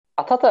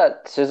I thought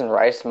that Susan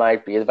Rice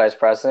might be the vice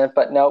president,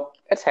 but nope,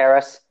 it's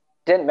Harris.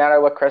 Didn't matter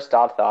what Chris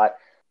Dodd thought.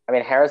 I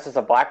mean, Harris is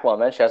a black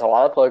woman. She has a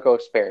lot of political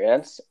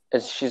experience,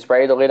 and she's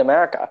ready to lead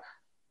America.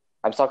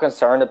 I'm still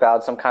concerned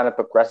about some kind of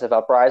progressive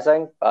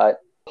uprising, but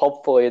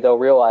hopefully they'll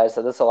realize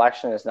that this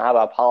election is not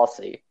about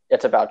policy,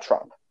 it's about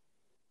Trump.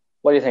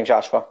 What do you think,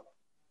 Joshua?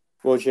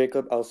 Well,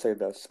 Jacob, I'll say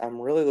this.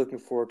 I'm really looking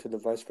forward to the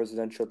vice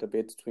presidential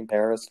debates between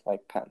Harris and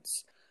Mike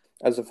Pence.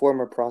 As a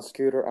former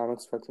prosecutor, I'm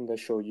expecting that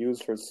she'll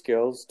use her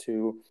skills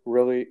to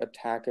really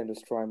attack and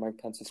destroy Mike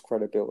Pence's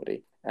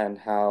credibility and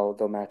how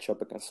they'll match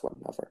up against one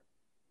another.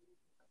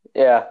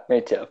 Yeah, me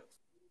too.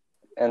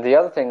 And the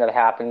other thing that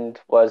happened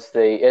was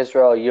the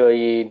Israel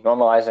UAE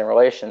normalizing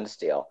relations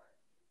deal.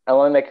 And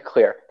let me make it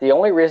clear the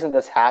only reason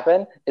this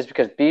happened is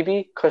because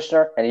Bibi,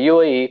 Kushner, and the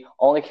UAE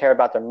only care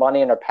about their money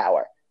and their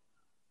power.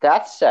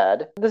 That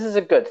said, this is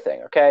a good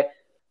thing, okay?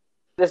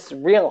 This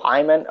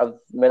realignment of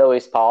Middle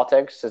East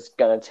politics is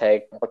going to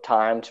take more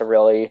time to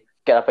really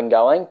get up and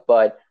going,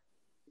 but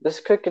this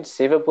could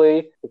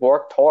conceivably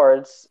work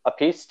towards a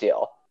peace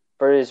deal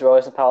for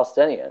Israelis and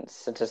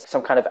Palestinians into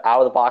some kind of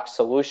out-of-the-box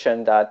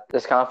solution that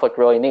this conflict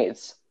really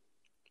needs.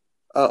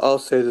 I'll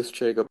say this,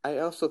 Jacob. I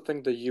also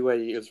think the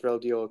UAE-Israel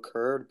deal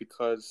occurred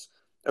because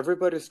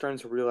everybody's starting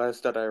to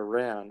realize that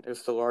Iran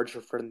is the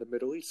larger threat in the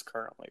Middle East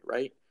currently,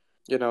 right?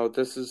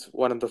 This is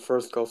one of the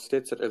first Gulf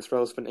states that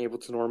Israel has been able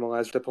to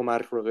normalize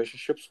diplomatic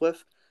relationships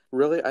with.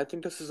 Really, I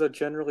think this is a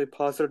generally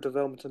positive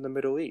development in the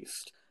Middle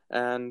East,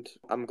 and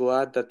I'm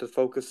glad that the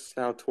focus is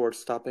now towards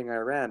stopping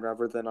Iran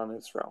rather than on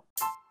Israel.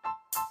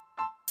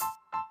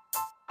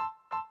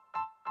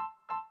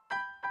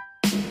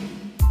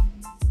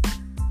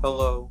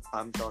 Hello,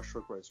 I'm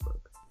Joshua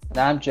Graceberg. And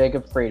I'm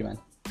Jacob Friedman.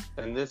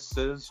 And this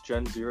is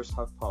Gen Zers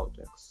Talk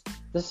Politics.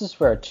 This is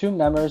where two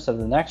members of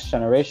the next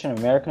generation of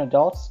American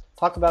adults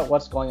talk about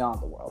what's going on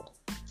in the world.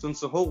 Since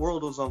the whole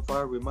world is on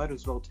fire, we might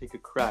as well take a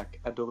crack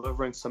at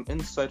delivering some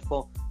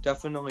insightful,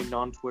 definitely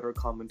non-Twitter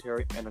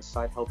commentary and a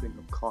side helping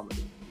of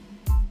comedy.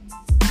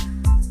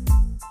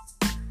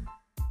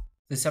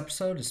 This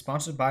episode is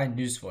sponsored by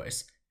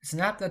NewsVoice. It's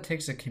an app that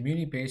takes a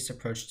community-based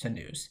approach to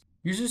news.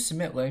 Users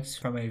submit links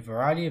from a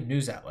variety of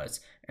news outlets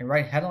and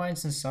write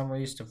headlines and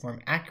summaries to form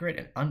accurate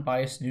and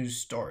unbiased news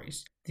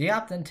stories. The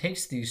app then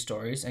takes these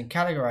stories and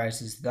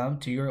categorizes them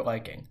to your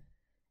liking.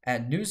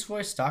 At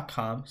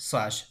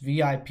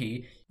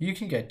newsvoice.com/VIP, you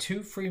can get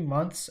 2 free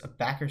months of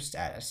backer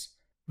status.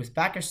 With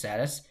backer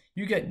status,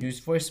 you get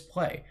NewsVoice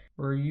Play,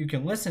 where you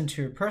can listen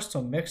to your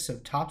personal mix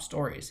of top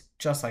stories,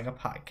 just like a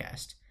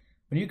podcast.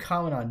 When you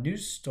comment on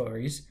news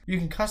stories, you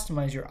can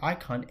customize your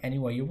icon any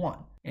way you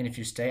want. And if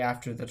you stay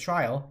after the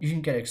trial, you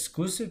can get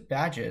exclusive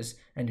badges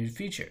and new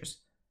features.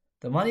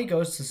 The money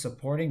goes to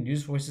supporting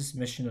NewsVoice's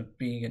mission of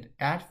being an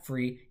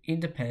ad-free,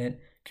 independent,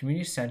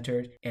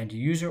 community-centered, and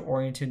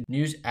user-oriented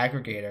news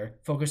aggregator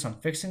focused on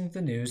fixing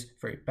the news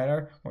for a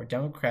better, more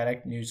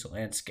democratic news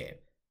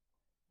landscape.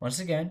 Once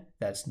again,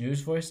 that's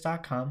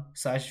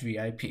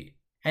newsvoice.com/VIP.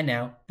 And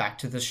now, back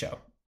to the show.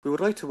 We would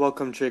like to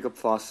welcome Jacob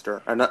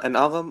Foster, an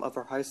alum of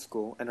our high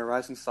school and a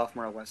rising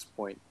sophomore at West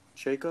Point.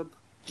 Jacob,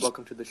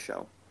 welcome to the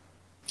show.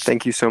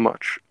 Thank you so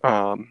much.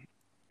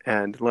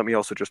 And let me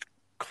also just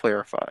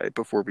clarify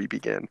before we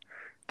begin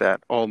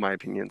that all my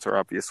opinions are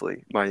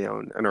obviously my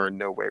own and are in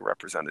no way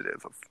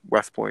representative of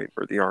West Point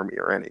or the Army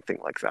or anything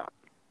like that.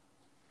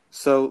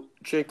 So,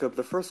 Jacob,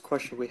 the first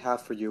question we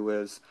have for you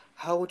is,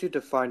 how would you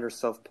define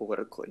yourself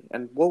politically?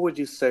 And what would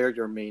you say are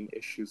your main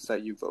issues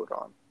that you vote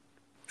on?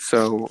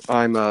 So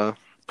I'm a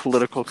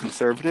political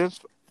conservative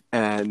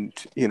and,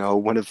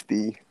 one of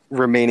the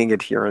remaining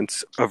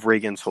adherents of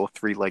Reagan's whole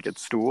three-legged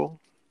stool.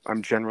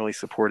 I'm generally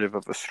supportive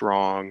of a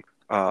strong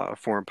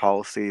foreign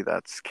policy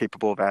that's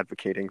capable of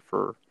advocating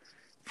for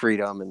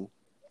freedom and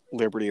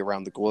liberty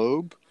around the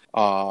globe,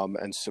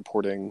 and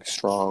supporting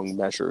strong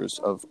measures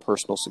of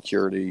personal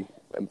security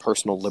and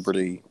personal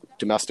liberty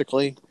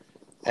domestically,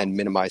 and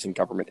minimizing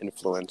government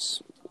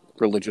influence,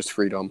 religious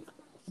freedom.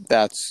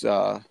 That's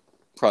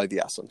probably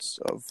the essence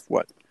of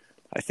what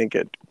I think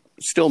it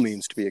still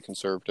means to be a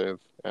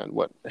conservative and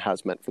what it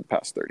has meant for the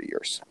past 30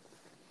 years.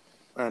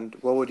 And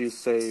what would you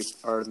say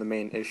are the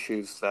main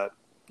issues that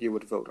you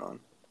would vote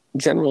on?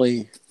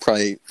 Generally,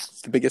 probably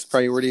the biggest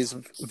priorities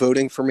of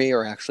voting for me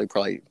are actually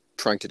probably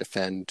trying to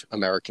defend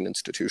American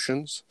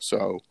institutions.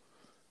 So,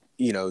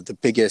 the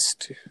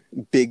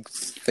big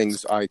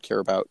things I care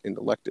about in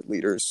elected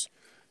leaders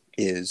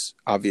is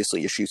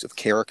obviously issues of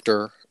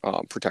character,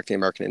 protecting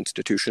American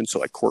institutions. So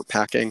like court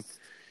packing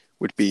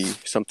would be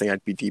something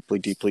I'd be deeply,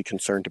 deeply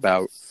concerned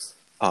about.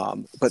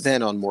 But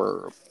then on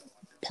more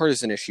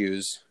partisan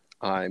issues,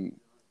 I'm,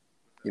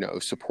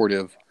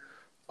 supportive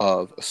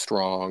of a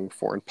strong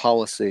foreign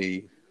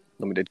policy,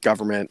 limited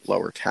government,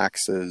 lower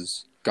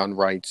taxes, gun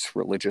rights,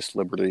 religious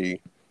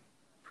liberty.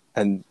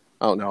 And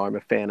I don't know, I'm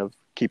a fan of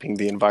keeping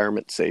the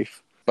environment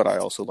safe, but I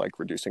also like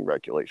reducing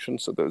regulation,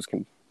 so those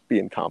can be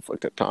in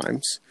conflict at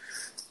times.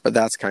 But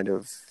that's kind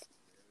of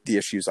the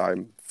issues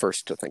I'm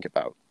first to think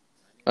about,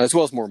 as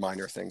well as more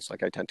minor things,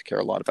 like I tend to care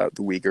a lot about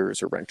the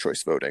Uyghurs or ranked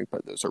choice voting,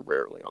 but those are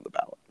rarely on the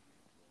ballot.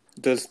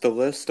 Does the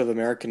list of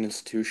American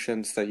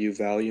institutions that you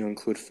value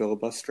include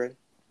filibustering?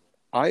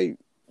 I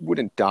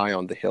wouldn't die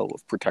on the hill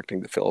of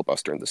protecting the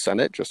filibuster in the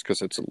Senate just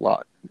because it's a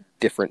lot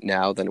different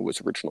now than it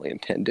was originally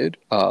intended.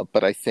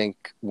 But I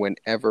think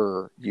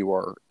whenever you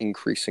are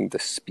increasing the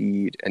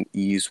speed and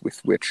ease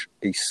with which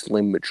a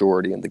slim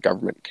majority in the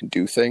government can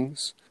do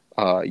things,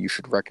 you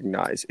should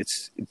recognize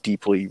it's a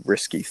deeply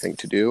risky thing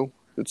to do.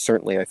 It's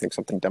certainly, I think,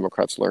 something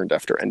Democrats learned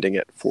after ending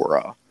it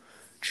for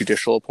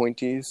judicial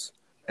appointees.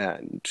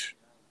 And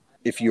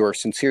if you are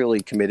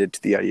sincerely committed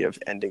to the idea of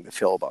ending the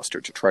filibuster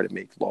to try to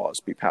make laws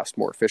be passed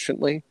more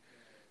efficiently,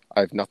 I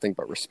have nothing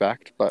but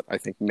respect. But I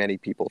think many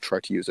people try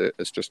to use it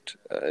as just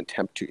an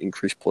attempt to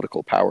increase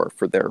political power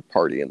for their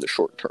party in the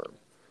short term.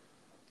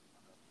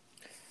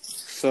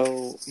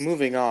 So,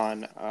 moving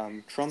on,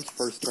 Trump's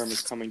first term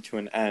is coming to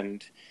an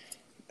end.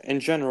 In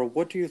general,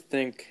 what do you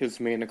think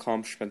his main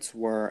accomplishments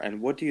were,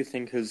 and what do you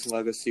think his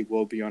legacy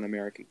will be on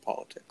American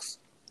politics?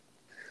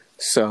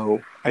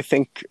 So I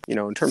think,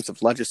 in terms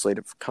of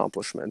legislative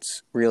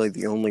accomplishments, really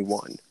the only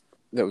one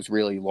that was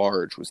really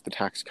large was the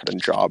Tax Cut and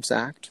Jobs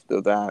Act,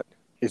 though that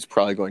is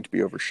probably going to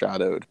be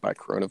overshadowed by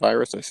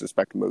coronavirus. I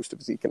suspect most of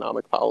his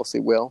economic policy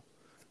will,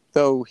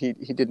 though he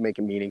did make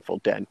a meaningful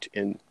dent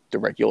in the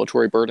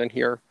regulatory burden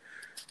here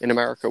in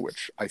America,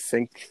 which I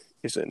think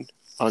is an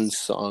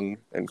unsung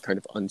and kind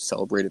of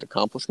uncelebrated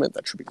accomplishment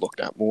that should be looked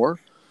at more.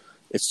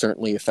 It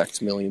certainly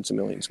affects millions and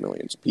millions and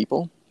millions of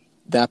people.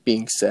 That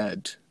being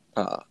said,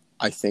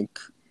 I think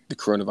the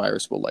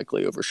coronavirus will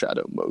likely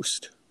overshadow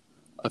most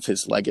of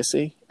his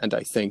legacy, and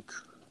I think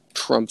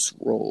Trump's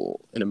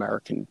role in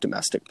American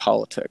domestic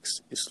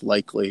politics is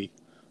likely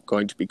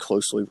going to be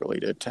closely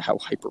related to how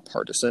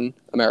hyperpartisan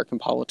American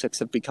politics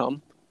have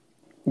become.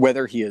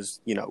 Whether he is,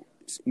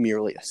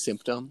 merely a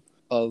symptom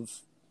of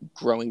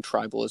growing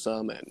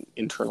tribalism and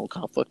internal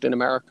conflict in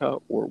America,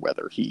 or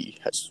whether he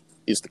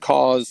is the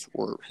cause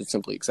or has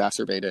simply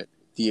exacerbated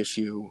the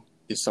issue,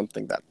 is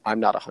something that I'm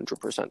not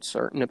 100%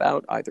 certain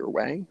about either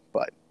way,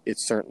 but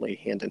it's certainly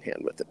hand in hand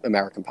with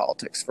American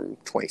politics from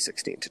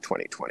 2016 to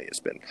 2020 has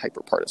been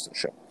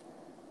hyperpartisanship.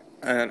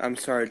 And I'm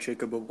sorry,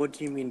 Jacob, but what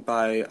do you mean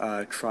by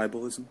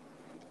tribalism?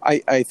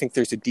 I think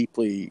there's a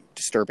deeply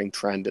disturbing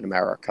trend in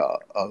America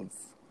of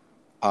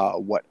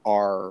what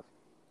our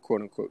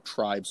quote-unquote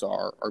tribes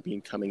are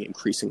becoming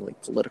increasingly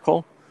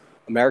political.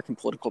 American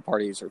political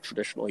parties are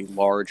traditionally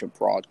large and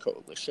broad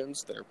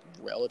coalitions that are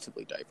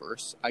relatively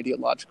diverse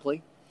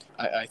ideologically.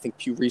 I think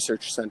Pew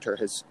Research Center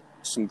has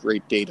some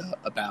great data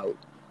about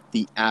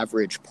the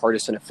average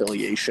partisan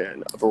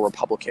affiliation of a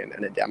Republican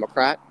and a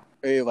Democrat.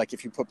 Like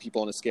if you put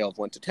people on a scale of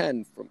 1 to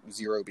 10, from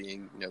 0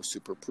 being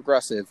super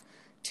progressive,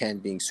 10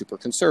 being super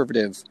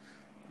conservative,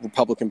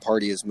 Republican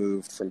Party has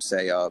moved from,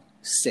 say, a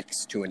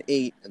 6 to an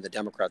 8, and the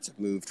Democrats have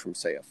moved from,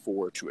 say, a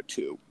 4 to a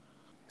 2.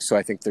 So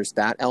I think there's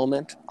that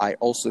element. I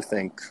also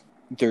think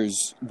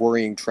there's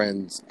worrying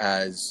trends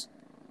as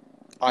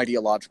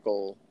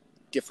ideological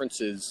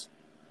differences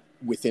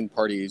within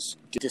parties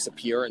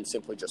disappear and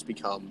simply just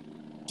become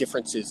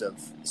differences of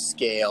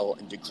scale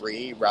and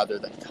degree rather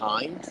than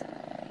kind.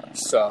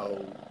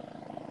 So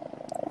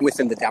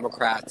within the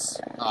Democrats,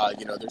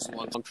 there's a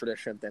long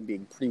tradition of them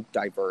being pretty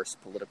diverse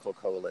political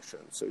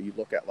coalitions. So you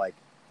look at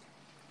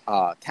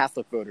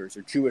Catholic voters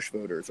or Jewish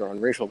voters, or on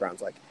racial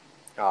grounds like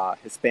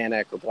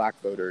Hispanic or Black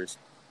voters,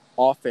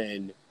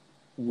 often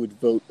would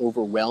vote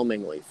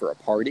overwhelmingly for a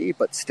party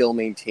but still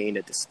maintain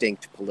a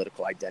distinct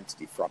political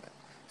identity from it.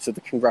 So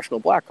the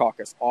Congressional Black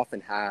Caucus often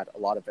had a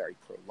lot of very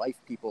pro-life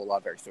people, a lot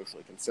of very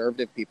socially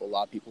conservative people, a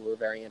lot of people who were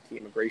very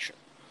anti-immigration,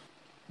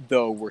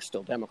 though we're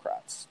still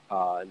Democrats.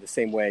 In the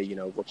same way,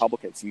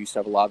 Republicans, you used to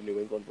have a lot of New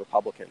England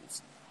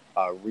Republicans,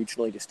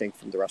 regionally distinct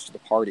from the rest of the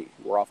party,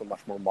 who were often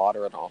much more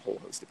moderate on a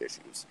whole host of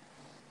issues.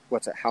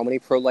 How many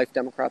pro-life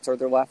Democrats are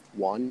there left?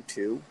 1,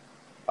 2?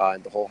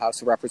 In the whole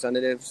House of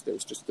Representatives,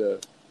 there's just a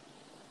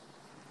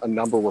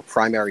number were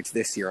primary to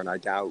this year, and I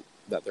doubt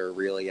that there are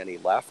really any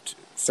left.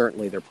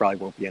 Certainly, there probably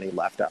won't be any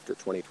left after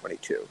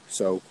 2022.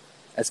 So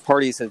as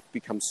parties have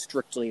become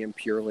strictly and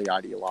purely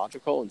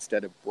ideological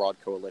instead of broad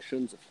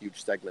coalitions of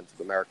huge segments of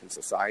American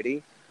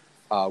society,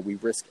 we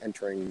risk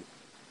entering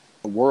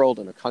a world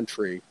and a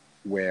country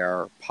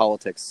where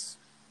politics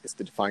is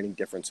the defining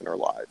difference in our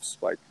lives.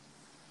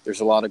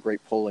 There's a lot of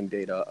great polling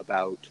data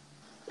about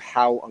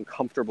how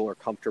uncomfortable or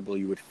comfortable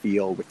you would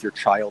feel with your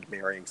child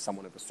marrying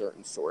someone of a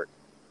certain sort.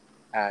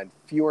 And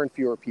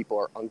fewer people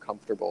are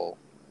uncomfortable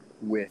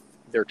with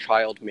their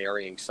child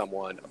marrying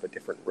someone of a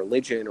different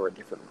religion or a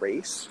different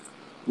race,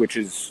 which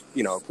is,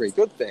 a pretty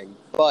good thing.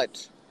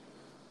 But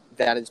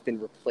that has been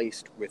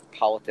replaced with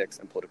politics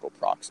and political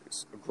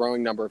proxies. A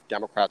growing number of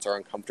Democrats are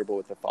uncomfortable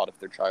with the thought of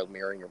their child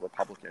marrying a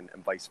Republican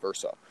and vice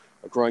versa.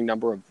 A growing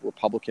number of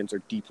Republicans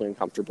are deeply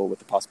uncomfortable with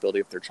the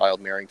possibility of their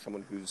child marrying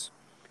someone who's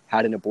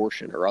had an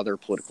abortion or other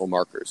political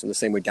markers. In the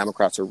same way,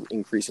 Democrats are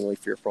increasingly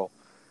fearful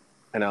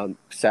and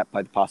upset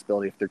by the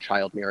possibility of their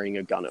child marrying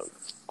a gun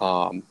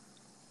owner,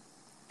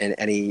 and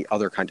any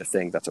other kind of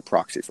thing that's a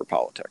proxy for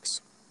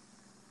politics.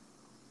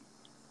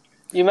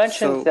 You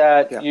mentioned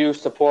you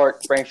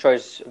support ranked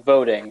choice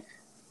voting.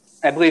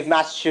 I believe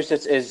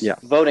Massachusetts is Yeah.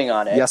 voting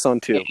on it. Yes on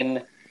 2.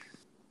 And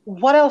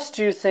what else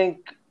do you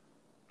think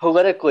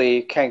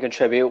politically can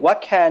contribute?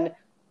 What can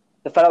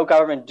the federal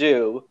government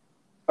do,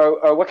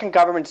 or what can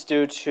governments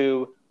do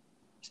to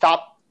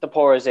stop the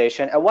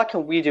polarization, and what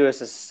can we do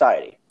as a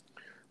society?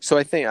 So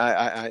I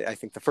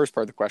think the first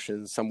part of the question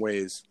is in some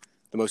ways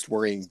the most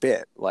worrying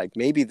bit. Like,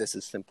 maybe this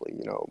is simply,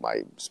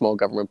 my small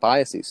government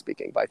biases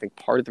speaking, but I think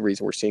part of the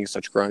reason we're seeing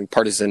such growing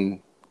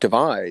partisan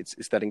divides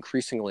is that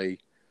increasingly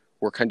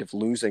we're kind of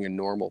losing a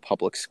normal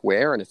public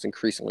square, and it's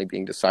increasingly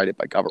being decided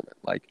by government.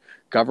 Like,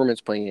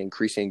 government's playing an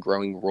increasing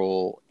growing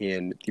role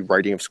in the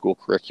writing of school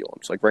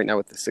curriculums. Like right now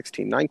with the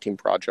 1619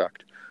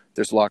 project,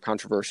 there's a lot of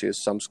controversy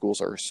as some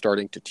schools are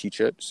starting to teach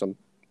it. Some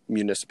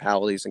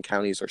municipalities and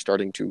counties are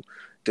starting to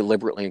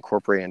deliberately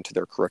incorporate it into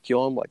their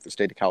curriculum. Like the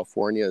state of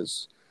California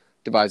is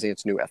devising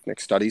its new ethnic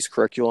studies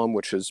curriculum,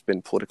 which has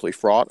been politically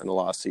fraught, and a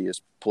lot of see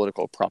as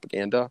political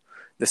propaganda.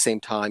 At the same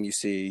time, you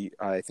see,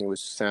 I think it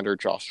was Senator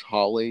Josh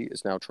Hawley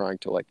is now trying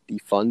to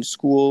defund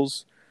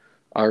schools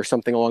or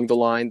something along the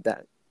line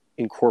that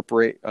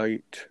incorporate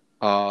the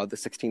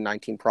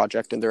 1619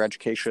 project in their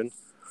education.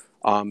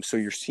 So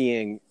you're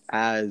seeing,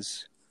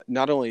 as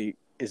not only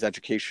is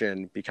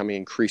education becoming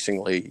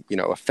increasingly, a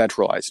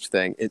federalized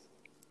thing,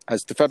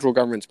 as the federal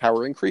government's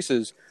power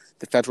increases,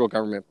 the federal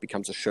government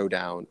becomes a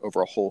showdown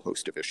over a whole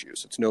host of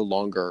issues. It's no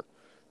longer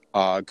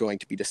going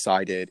to be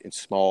decided in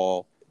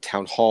small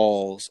town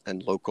halls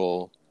and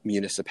local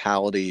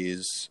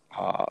municipalities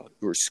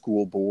or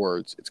school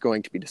boards. It's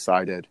going to be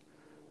decided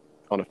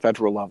on a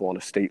federal level, on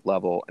a state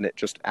level, and it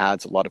just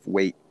adds a lot of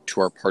weight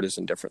to our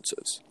partisan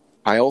differences.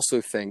 I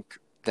also think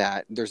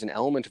that there's an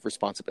element of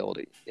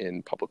responsibility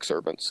in public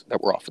servants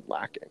that we're often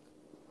lacking.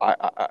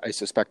 I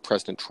suspect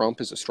President Trump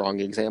is a strong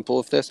example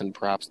of this, and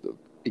perhaps the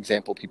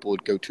example people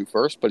would go to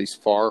first, but he's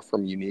far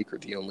from unique or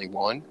the only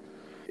one.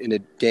 In a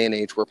day and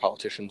age where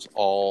politicians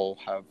all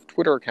have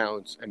Twitter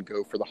accounts and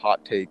go for the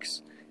hot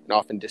takes and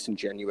often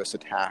disingenuous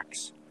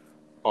attacks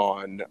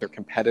on their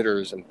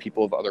competitors and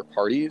people of other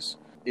parties,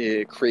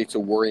 it creates a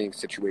worrying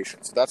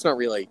situation. So that's not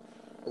really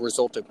a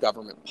result of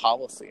government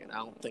policy, and I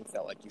don't think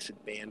that you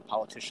should ban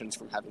politicians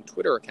from having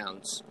Twitter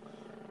accounts,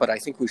 but I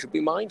think we should be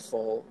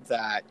mindful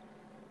that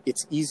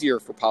it's easier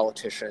for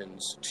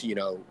politicians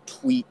to,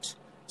 tweet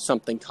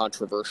something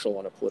controversial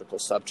on a political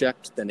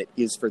subject than it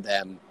is for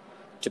them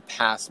to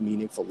pass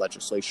meaningful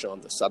legislation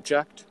on the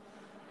subject.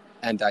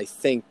 And I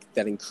think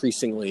that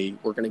increasingly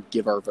we're going to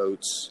give our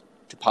votes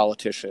to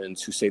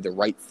politicians who say the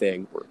right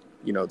thing or,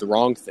 the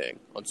wrong thing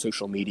on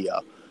social media,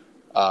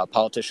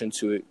 politicians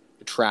who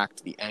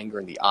attract the anger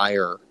and the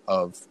ire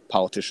of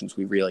politicians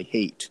we really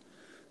hate,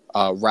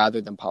 rather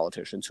than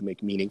politicians who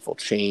make meaningful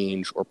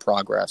change or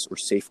progress or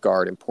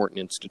safeguard important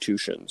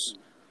institutions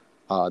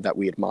that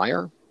we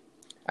admire.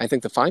 I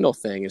think the final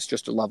thing is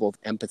just a level of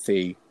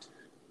empathy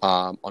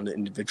on an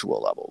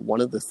individual level.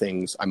 One of the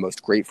things I'm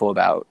most grateful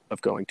about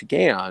of going to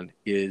Ghan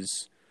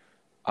is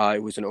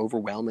it was an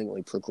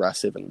overwhelmingly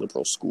progressive and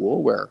liberal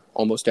school where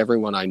almost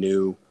everyone I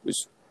knew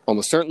was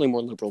almost certainly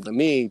more liberal than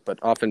me, but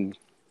often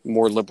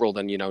more liberal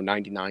than,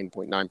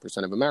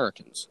 99.9% of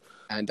Americans.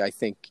 And I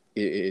think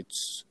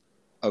it's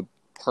a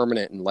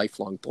permanent and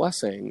lifelong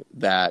blessing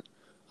that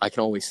I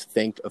can always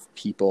think of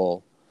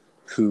people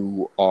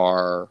who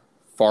are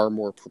far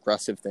more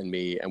progressive than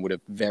me and would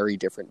have very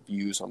different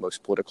views on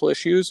most political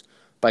issues.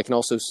 But I can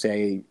also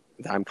say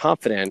that I'm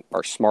confident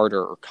are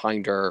smarter or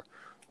kinder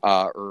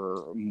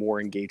or more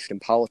engaged in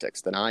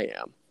politics than I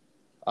am.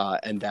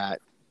 And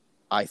that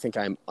I think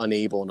I'm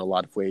unable in a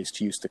lot of ways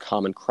to use the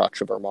common crutch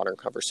of our modern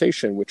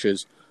conversation, which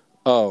is,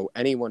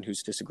 anyone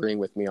who's disagreeing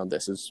with me on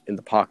this is in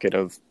the pocket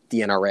of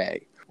the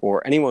NRA,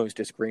 or anyone who's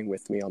disagreeing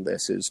with me on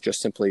this is just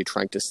simply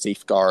trying to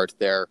safeguard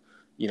their,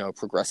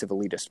 progressive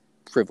elitist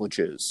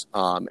privileges,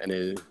 and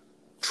is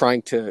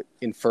trying to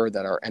infer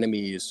that our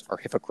enemies are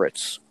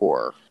hypocrites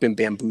or been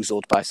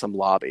bamboozled by some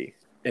lobby,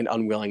 an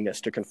unwillingness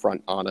to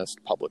confront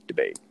honest public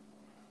debate.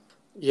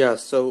 Yeah,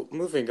 so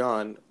moving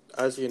on,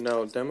 as you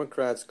know,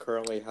 Democrats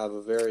currently have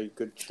a very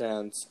good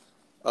chance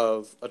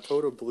of a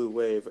total blue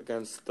wave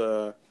against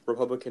the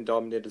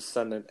Republican-dominated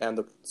Senate and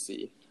the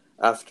presidency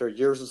after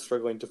years of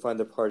struggling to find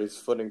the party's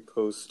footing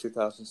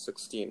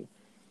post-2016.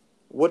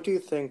 What do you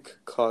think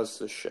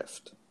caused this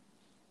shift?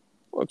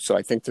 So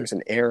I think there's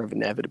an air of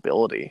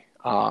inevitability.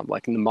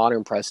 Like in the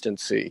modern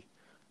presidency,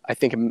 I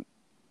think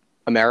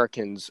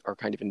Americans are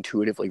kind of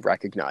intuitively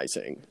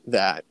recognizing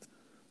that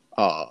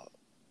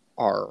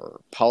our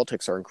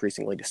politics are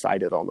increasingly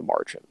decided on the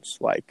margins.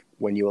 Like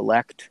when you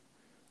elect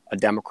a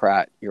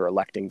Democrat, you're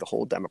electing the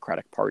whole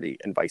Democratic Party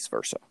and vice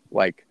versa.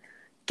 Like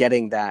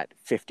getting that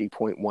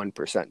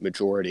 50.1%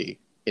 majority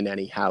in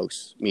any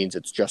house means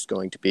it's just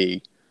going to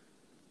be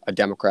a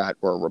Democrat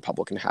or a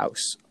Republican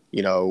house.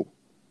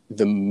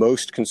 The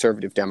most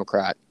conservative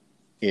Democrat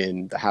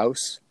in the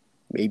House,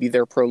 maybe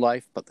they're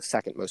pro-life, but the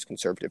second most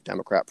conservative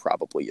Democrat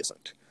probably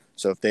isn't.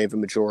 So if they have a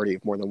majority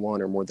of more than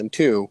one or more than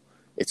two,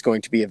 it's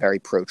going to be a very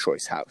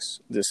pro-choice House.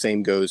 The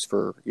same goes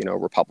for,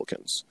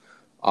 Republicans.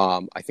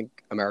 I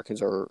think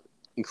Americans are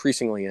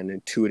increasingly and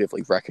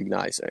intuitively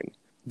recognizing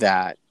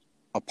that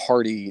a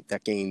party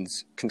that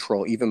gains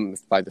control, even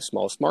by the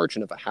smallest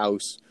margin of a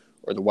House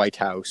or the White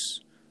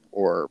House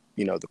or,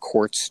 the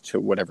courts to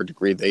whatever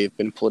degree they've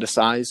been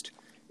politicized,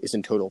 is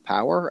in total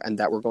power, and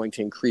that we're going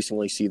to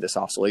increasingly see this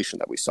oscillation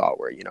that we saw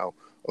where,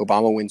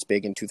 Obama wins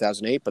big in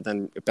 2008, but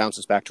then it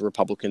bounces back to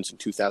Republicans in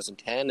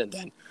 2010, and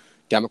then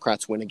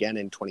Democrats win again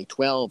in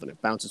 2012, and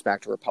it bounces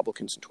back to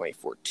Republicans in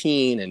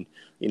 2014, and,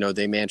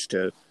 they managed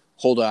to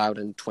hold out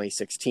in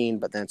 2016,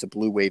 but then it's a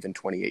blue wave in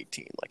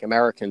 2018. Like,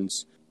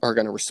 Americans are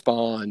going to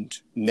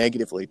respond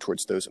negatively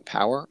towards those in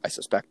power. I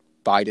suspect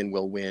Biden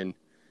will win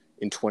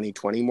in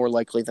 2020 more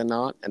likely than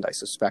not, and I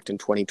suspect in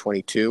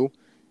 2022,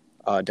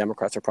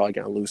 Democrats are probably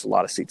going to lose a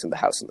lot of seats in the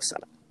House and the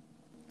Senate,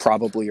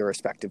 probably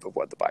irrespective of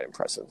what the Biden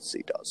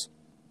presidency does.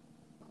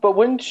 But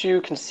wouldn't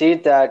you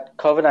concede that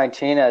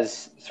COVID-19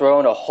 has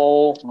thrown a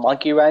whole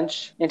monkey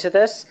wrench into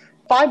this?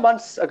 5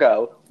 months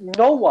ago,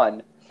 no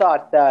one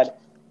thought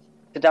that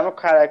the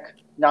Democratic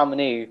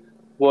nominee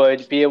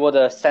would be able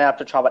to stand up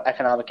to Trump on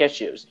economic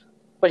issues.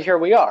 But here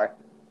we are.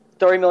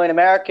 30 million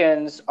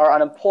Americans are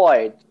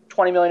unemployed.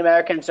 20 million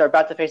Americans are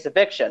about to face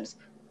evictions.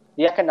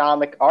 The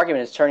economic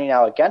argument is turning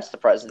now against the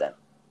president.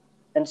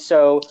 And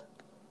so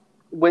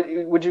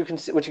would you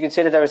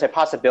consider there was a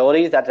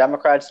possibility that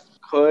Democrats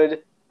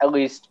could at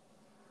least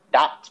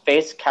not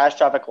face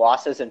catastrophic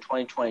losses in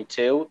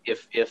 2022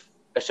 if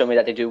assuming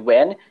that they do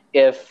win,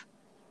 if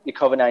the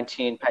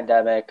COVID-19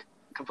 pandemic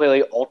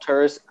completely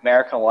alters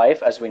American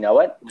life as we know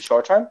it in the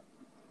short term?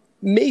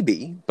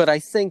 Maybe, but I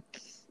think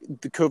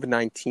the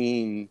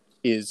COVID-19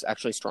 is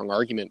actually a strong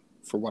argument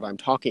for what I'm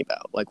talking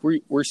about. Like,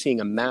 we're seeing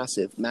a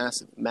massive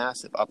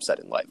upset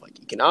in life. Like,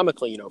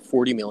 economically,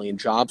 40 million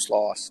jobs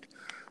lost,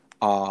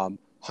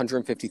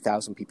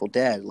 150,000 people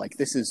dead. Like,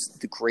 this is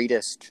the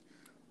greatest,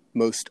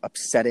 most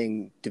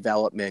upsetting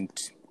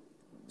development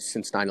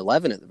since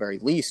 9/11 at the very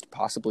least,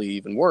 possibly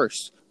even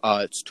worse.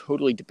 It's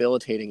totally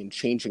debilitating and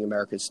changing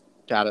America's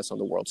status on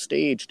the world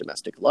stage,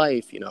 domestic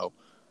life.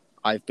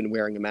 I've been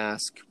wearing a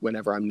mask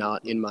whenever I'm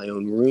not in my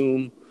own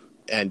room,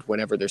 and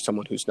whenever there's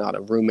someone who's not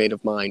a roommate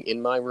of mine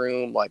in my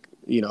room. Like,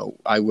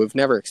 I would have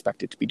never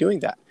expected to be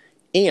doing that.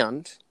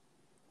 And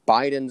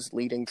Biden's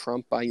leading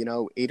Trump by,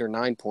 8 or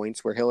 9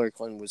 points, where Hillary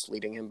Clinton was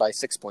leading him by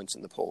 6 points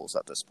in the polls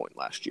at this point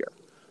last year.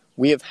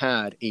 We have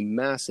had a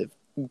massive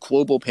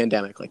global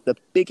pandemic, like the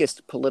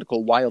biggest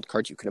political wild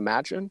card you can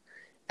imagine,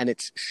 and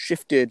it's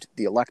shifted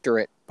the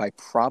electorate by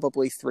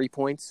probably 3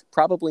 points.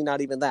 Probably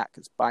not even that,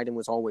 because Biden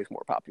was always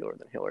more popular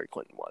than Hillary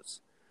Clinton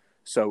was.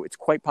 So it's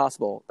quite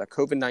possible that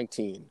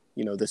COVID-19,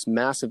 this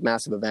massive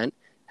event,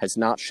 has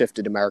not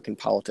shifted American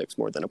politics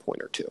more than a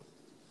point or two.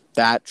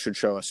 That should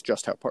show us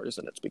just how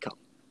partisan it's become.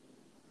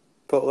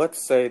 But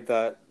let's say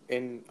that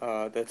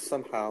that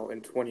somehow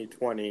in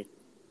 2020,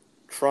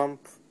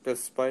 Trump,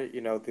 despite,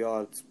 the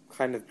odds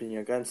kind of being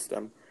against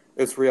him,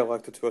 is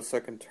reelected to a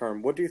second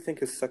term. What do you think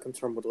his second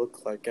term would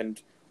look like,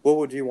 and what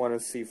would you want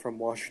to see from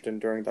Washington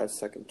during that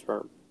second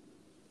term?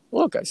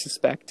 Look, I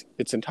suspect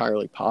it's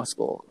entirely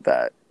possible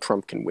that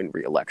Trump can win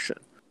re-election.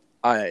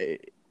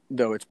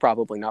 Though it's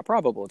probably not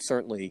probable, it's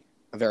certainly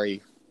a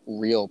very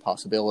real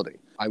possibility.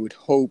 I would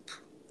hope,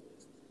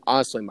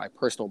 honestly, my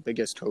personal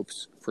biggest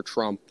hopes for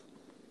Trump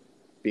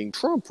being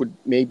Trump would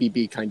maybe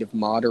be kind of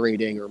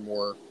moderating or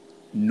more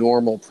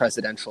normal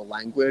presidential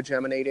language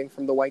emanating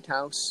from the White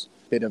House,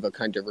 a bit of a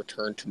kind of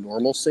return to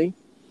normalcy.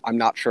 I'm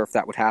not sure if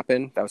that would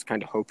happen. That was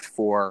kind of hoped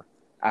for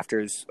after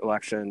his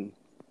election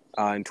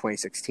in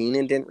 2016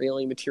 and didn't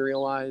really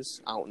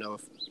materialize. I don't know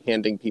if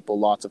handing people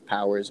lots of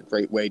power is a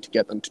great way to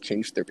get them to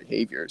change their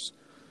behaviors.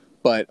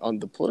 But on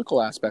the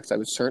political aspects, I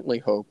would certainly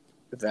hope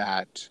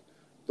that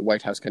the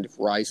White House kind of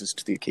rises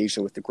to the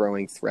occasion with the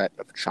growing threat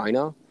of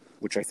China,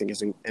 which I think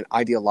is an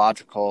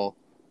ideological,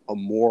 a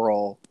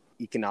moral,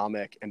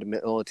 economic, and a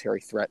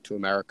military threat to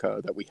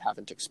America that we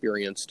haven't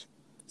experienced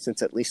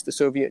since at least the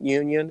Soviet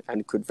Union,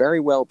 and could very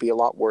well be a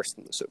lot worse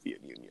than the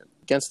Soviet Union.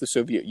 Against the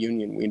Soviet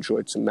Union, we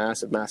enjoyed some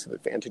massive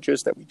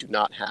advantages that we do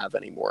not have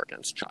anymore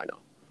against China.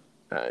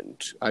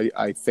 And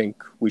I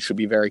think we should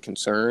be very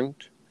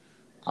concerned,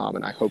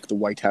 and I hope the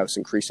White House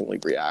increasingly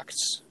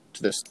reacts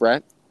to this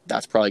threat.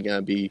 That's probably going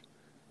to be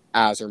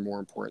as or more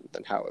important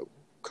than how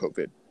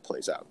COVID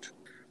plays out.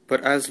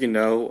 But as you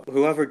know,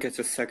 whoever gets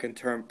a second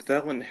term,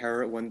 they'll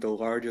inherit one of the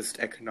largest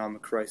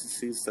economic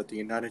crises that the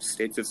United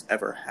States has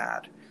ever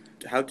had.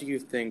 How do you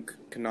think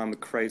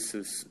economic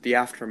crisis, the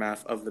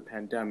aftermath of the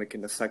pandemic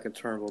in the second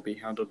term, will be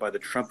handled by the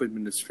Trump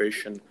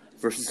administration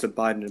versus the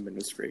Biden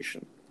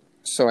administration?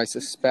 So I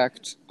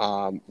suspect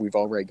we've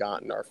already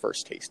gotten our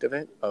first taste of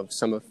it, of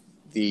some of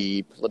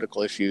the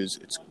political issues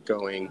it's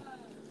going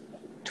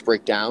to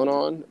break down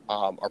on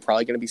are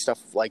probably going to be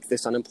stuff like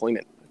this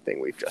unemployment thing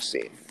we've just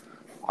seen.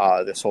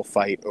 This whole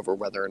fight over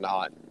whether or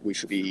not we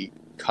should be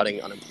cutting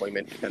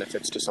unemployment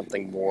benefits to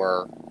something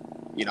more,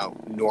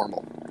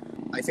 normal.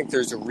 I think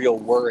there's a real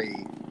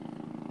worry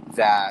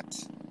that,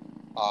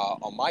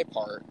 on my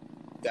part,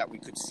 that we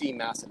could see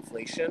mass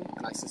inflation,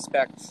 and I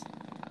suspect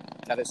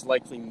that is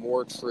likely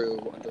more true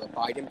under a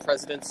Biden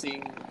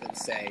presidency than,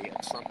 say,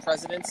 a Trump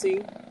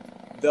presidency.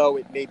 though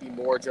it may be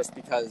more just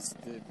because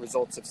the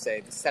results of,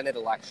 say, the Senate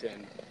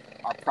election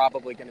are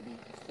probably going to be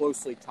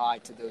closely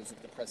tied to those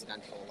of the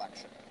presidential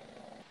election.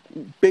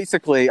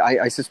 Basically,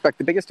 I suspect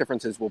the biggest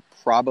differences will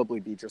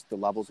probably be just the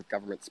levels of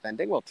government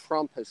spending. Well,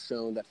 Trump has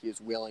shown that he is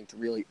willing to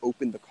really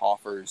open the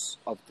coffers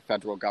of the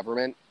federal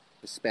government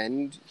to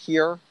spend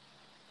here.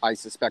 I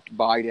suspect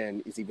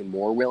Biden is even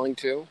more willing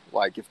to.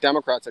 Like, if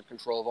Democrats had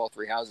control of all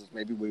three houses,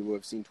 maybe we would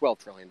have seen $12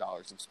 trillion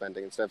of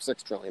spending instead of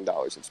 $6 trillion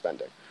of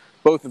spending.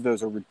 Both of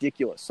those are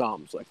ridiculous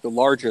sums. Like, the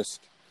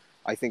largest,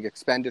 I think,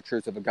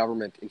 expenditures of a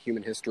government in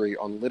human history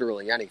on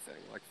literally anything.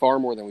 Like, far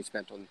more than we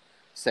spent on,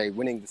 say,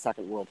 winning the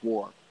Second World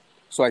War.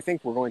 So I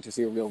think we're going to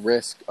see a real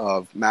risk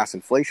of mass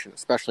inflation,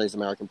 especially as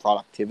American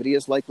productivity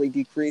is likely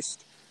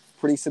decreased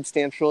pretty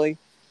substantially.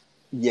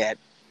 Yet,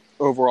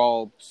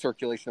 overall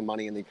circulation of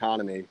money in the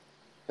economy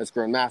has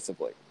grown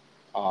massively,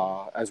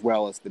 as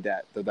well as the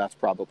debt, though that's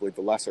probably the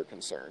lesser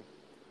concern.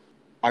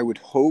 I would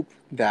hope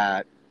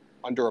that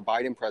under a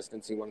Biden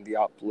presidency, one of the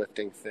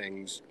uplifting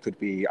things could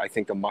be, I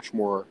think, a much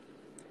more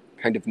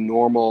kind of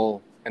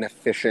normal and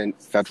efficient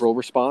federal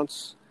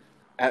response.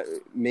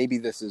 Maybe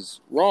this is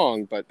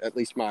wrong, but at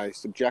least my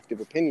subjective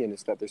opinion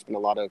is that there's been a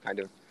lot of kind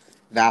of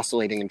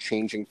vacillating and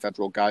changing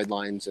federal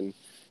guidelines and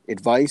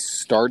advice,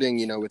 starting,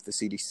 with the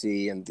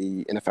CDC and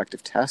the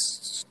ineffective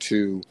tests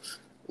to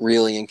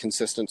really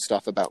inconsistent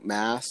stuff about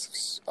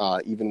masks.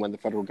 Even when the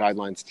federal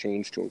guidelines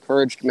changed to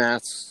encourage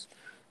masks,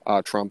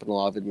 Trump and a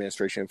lot of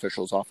administration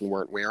officials often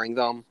weren't wearing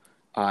them.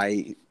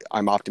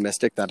 I'm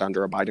optimistic that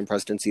under a Biden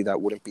presidency that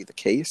wouldn't be the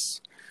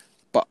case.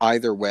 But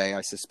either way, I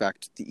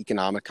suspect the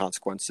economic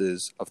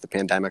consequences of the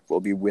pandemic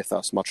will be with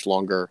us much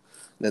longer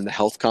than the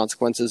health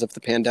consequences of the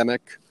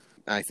pandemic.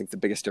 I think the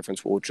biggest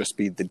difference will just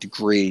be the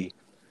degree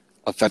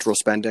of federal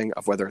spending,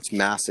 of whether it's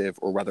massive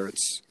or whether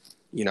it's,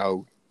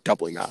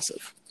 doubly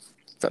massive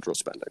federal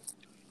spending.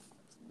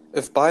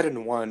 If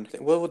Biden won,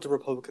 what would the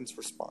Republicans'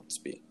 response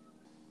be?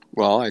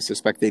 Well, I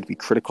suspect they'd be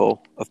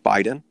critical of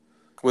Biden.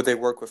 Would they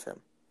work with him?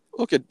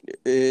 Look,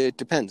 it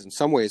depends. In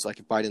some ways, like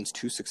if Biden's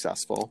too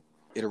successful,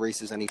 it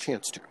erases any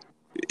chance to.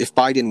 If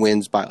Biden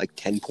wins by like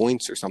 10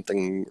 points or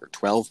something, or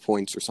 12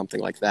 points or something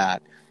like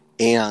that,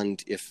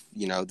 and if,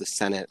 the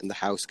Senate and the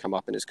House come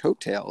up in his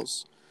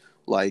coattails,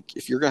 like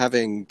if you're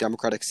having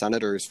Democratic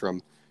senators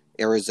from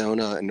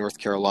Arizona and North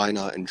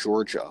Carolina and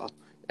Georgia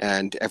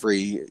and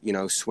every,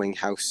 swing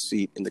House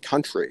seat in the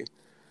country,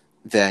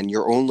 then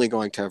you're only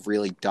going to have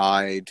really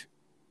dyed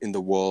in the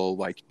wool,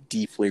 like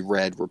deeply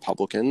red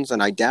Republicans.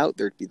 And I doubt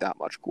there'd be that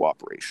much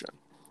cooperation.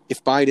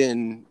 If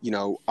Biden,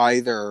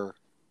 either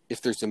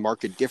if there's a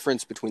marked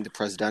difference between the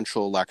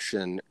presidential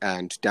election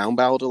and down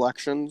ballot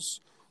elections,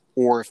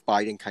 or if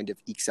Biden kind of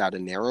ekes out a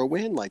narrow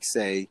win, like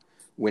say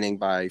winning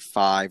by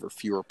 5 or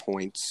fewer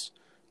points.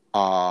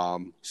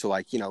 So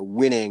like,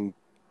 winning,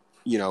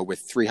 with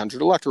 300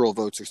 electoral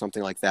votes or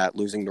something like that,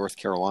 losing North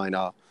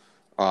Carolina,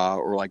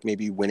 or like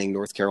maybe winning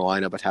North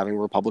Carolina, but having a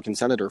Republican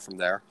senator from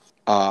there.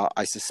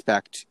 I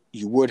suspect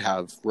you would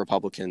have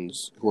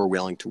Republicans who are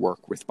willing to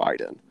work with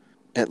Biden,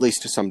 at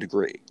least to some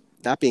degree.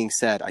 That being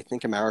said, I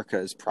think America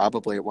is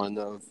probably at one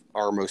of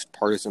our most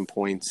partisan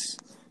points,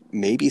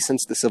 maybe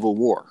since the Civil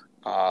War.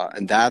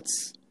 And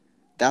that's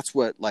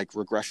what like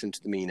regression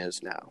to the mean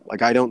is now.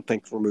 Like, I don't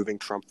think removing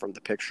Trump from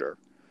the picture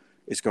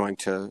is going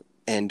to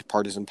end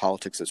partisan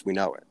politics as we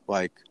know it.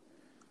 Like,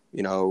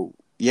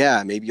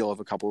 maybe you'll have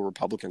a couple of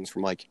Republicans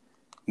from like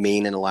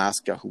Maine and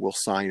Alaska who will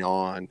sign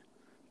on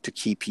to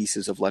key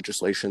pieces of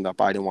legislation that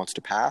Biden wants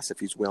to pass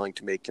if he's willing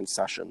to make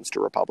concessions to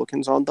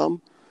Republicans on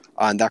them.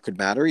 And that could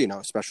matter,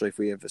 especially if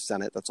we have a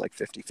Senate that's like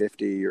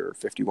 50-50 or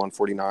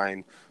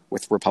 51-49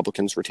 with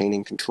Republicans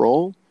retaining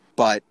control.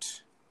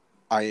 But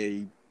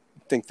I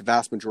think the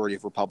vast majority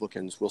of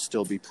Republicans will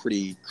still be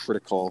pretty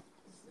critical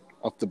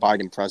of the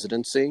Biden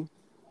presidency.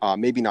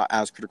 Maybe not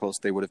as critical as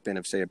they would have been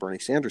if, say, a Bernie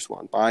Sanders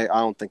won. But I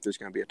don't think there's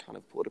going to be a ton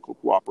of political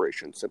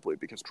cooperation simply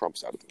because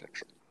Trump's out of the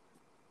picture.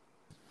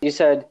 You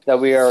said that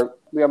we are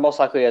most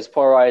likely as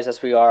polarized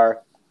as we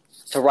are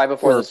to right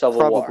before the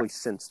Civil War. Probably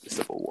since the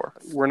Civil War.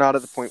 We're not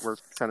at the point where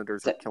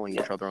senators are killing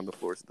each other on the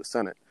floors of the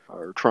Senate,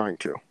 or trying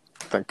to.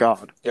 Thank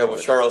God. Yeah,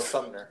 with Charles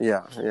Sumner.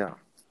 Yeah.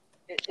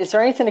 Is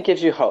there anything that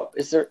gives you hope?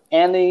 Is there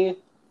any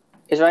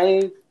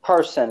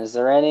person? Is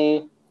there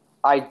any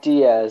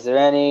idea? Is there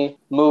any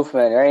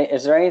movement?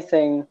 Is there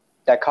anything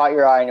that caught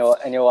your eye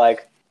and you're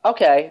like,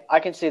 okay, I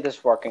can see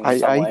this working in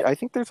some way? I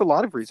think there's a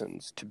lot of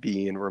reasons to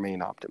be and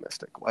remain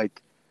optimistic.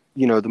 Like,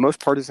 the most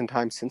partisan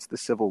time since the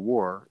Civil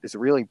War is a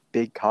really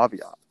big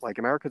caveat. Like,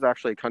 America's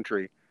actually a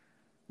country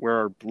where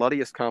our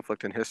bloodiest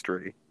conflict in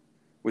history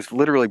was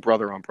literally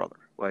brother on brother.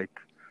 Like,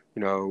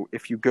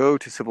 if you go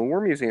to Civil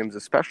War museums,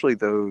 especially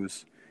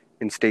those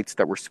in states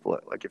that were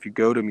split, like if you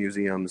go to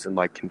museums in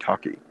like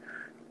Kentucky,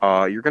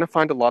 you're going to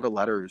find a lot of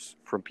letters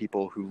from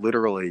people who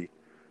literally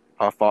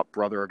fought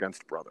brother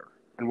against brother.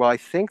 And while I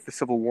think the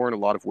Civil War in a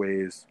lot of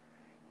ways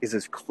is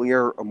as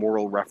clear a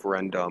moral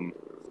referendum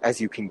as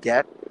you can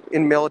get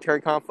in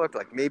military conflict,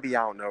 like maybe,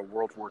 I don't know,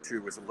 World War II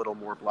was a little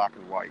more black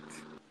and white.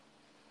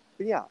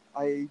 But yeah,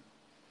 I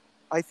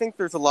I think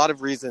there's a lot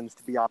of reasons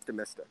to be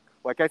optimistic.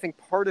 Like, I think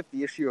part of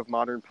the issue of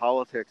modern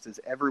politics is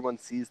everyone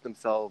sees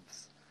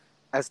themselves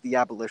as the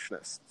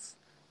abolitionists.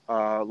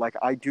 Like,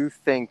 I do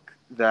think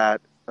that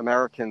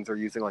Americans are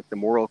using, like, the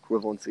moral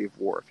equivalency of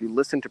war. If you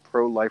listen to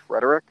pro-life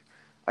rhetoric,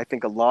 I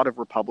think a lot of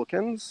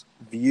Republicans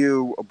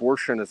view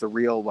abortion as a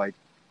real, like,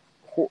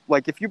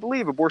 if you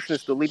believe abortion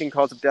is the leading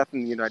cause of death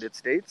in the United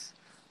States,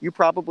 you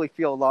probably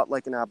feel a lot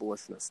like an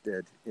abolitionist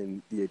did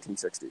in the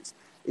 1860s.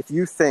 If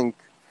you think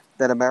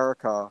that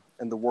America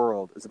and the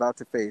world is about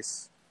to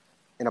face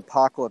an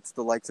apocalypse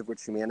the likes of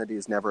which humanity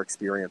has never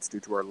experienced due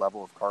to our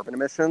level of carbon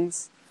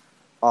emissions,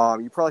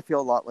 you probably feel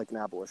a lot like an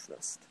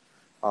abolitionist.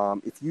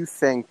 If you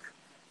think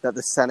that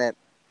the Senate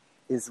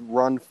is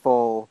run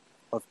full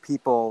of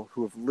people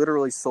who have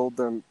literally sold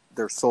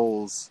their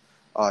souls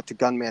to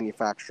gun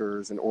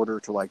manufacturers in order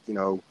to, like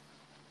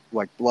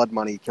blood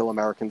money, kill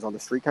Americans on the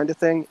street kind of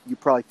thing, you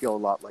probably feel a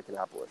lot like an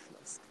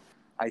abolitionist.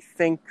 I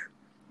think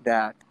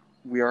that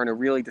we are in a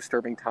really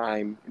disturbing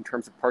time in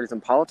terms of partisan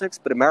politics,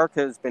 but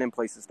America has been in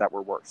places that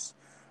were worse.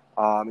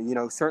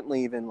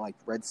 Certainly even like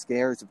Red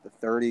Scares of the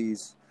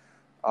 30s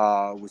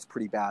was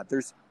pretty bad.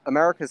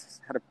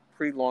 America's had a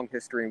pretty long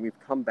history, and we've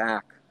come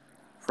back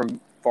from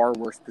far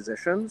worse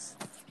positions.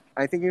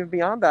 I think even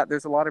beyond that,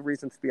 there's a lot of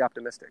reasons to be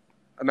optimistic.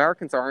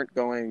 Americans aren't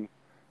going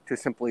to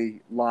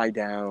simply lie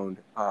down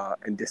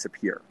and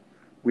disappear.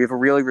 We have a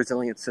really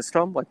resilient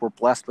system. Like, we're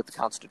blessed with the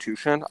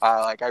Constitution.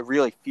 I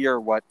really fear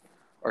what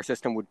our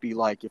system would be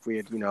like if we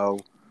had,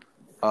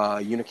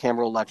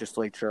 unicameral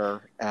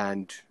legislature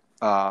and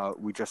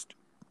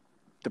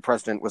the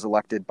president was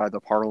elected by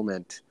the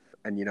parliament,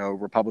 and,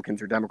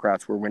 Republicans or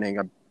Democrats were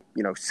winning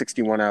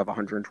 61 out of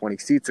 120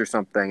 seats or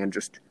something and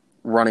just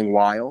running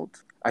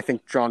wild. I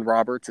think John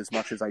Roberts, as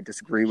much as I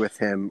disagree with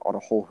him on a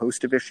whole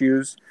host of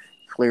issues,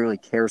 clearly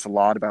cares a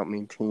lot about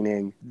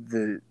maintaining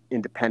the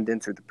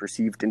independence or the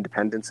perceived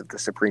independence of the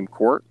Supreme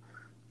Court.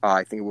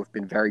 I think it would have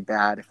been very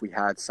bad if we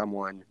had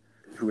someone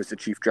who was the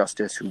Chief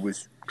Justice who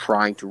was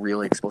trying to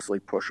really explicitly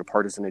push a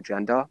partisan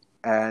agenda.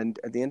 And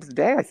at the end of the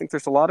day, I think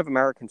there's a lot of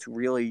Americans who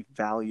really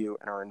value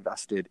and are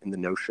invested in the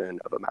notion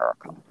of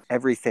America.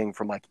 Everything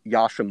from, like,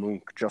 Yasha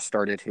Mounk just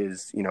started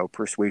his,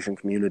 persuasion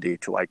community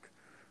to, like,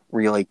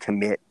 really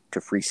commit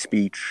to free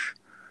speech.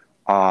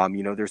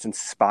 There's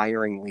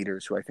inspiring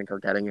leaders who I think are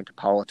getting into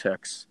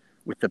politics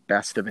with the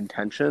best of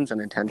intentions and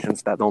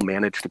intentions that they'll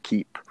manage to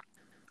keep.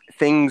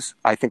 Things,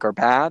 I think, are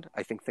bad.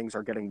 I think things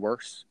are getting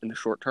worse in the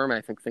short term.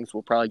 I think things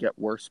will probably get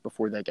worse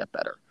before they get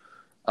better.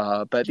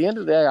 But at the end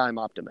of the day, I'm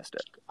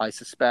optimistic. I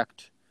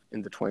suspect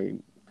in the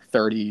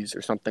 2030s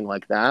or something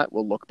like that,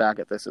 we'll look back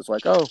at this as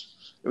like, oh,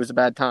 it was a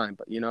bad time.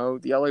 But,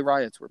 the LA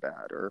riots were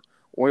bad, or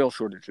oil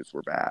shortages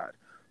were bad,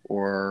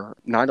 or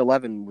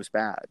 9/11 was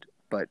bad.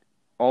 But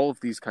all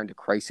of these kind of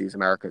crises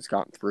America's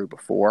gotten through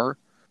before,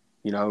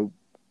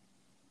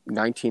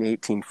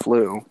 1918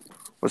 flu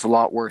was a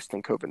lot worse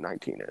than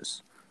COVID-19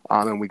 is.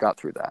 And we got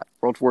through that.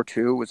 World War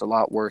II was a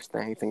lot worse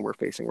than anything we're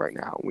facing right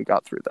now. And we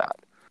got through that.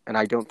 And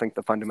I don't think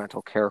the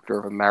fundamental character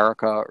of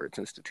America or its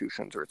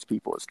institutions or its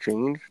people has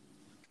changed.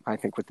 I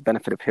think with the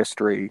benefit of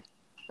history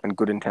and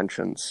good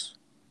intentions,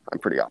 I'm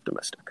pretty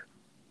optimistic.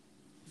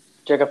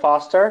 Jacob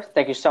Foster,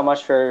 thank you so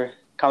much for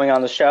coming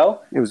on the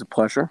show. It was a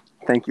pleasure.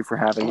 Thank you for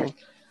having me.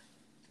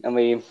 And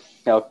we,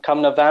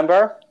 come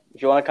November,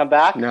 if you want to come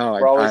back,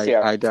 we're always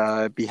here.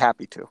 I'd be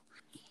happy to.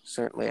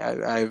 Certainly.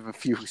 I have a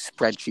few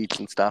spreadsheets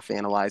and stuff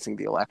analyzing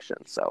the election,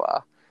 so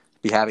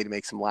be happy to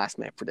make some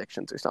last-minute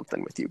predictions or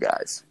something with you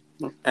guys.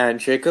 And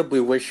Jacob, we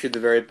wish you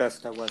the very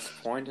best at West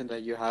Point and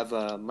that you have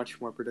a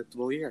much more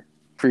predictable year.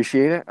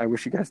 Appreciate it. I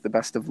wish you guys the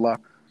best of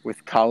luck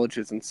with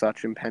colleges and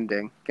such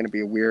impending. Going to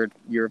be a weird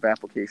year of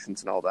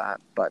applications and all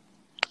that, but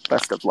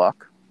best of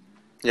luck.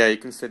 Yeah, you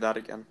can say that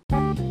again.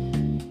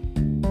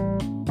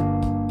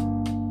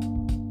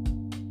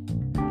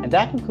 And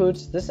that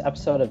concludes this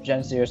episode of Gen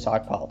Zers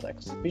Talk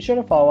Politics. Be sure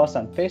to follow us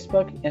on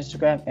Facebook,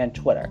 Instagram, and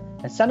Twitter,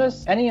 and send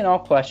us any and all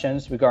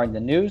questions regarding the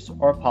news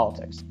or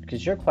politics,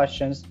 because your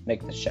questions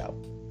make the show.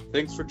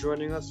 Thanks for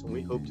joining us, and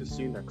we hope to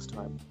see you next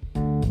time.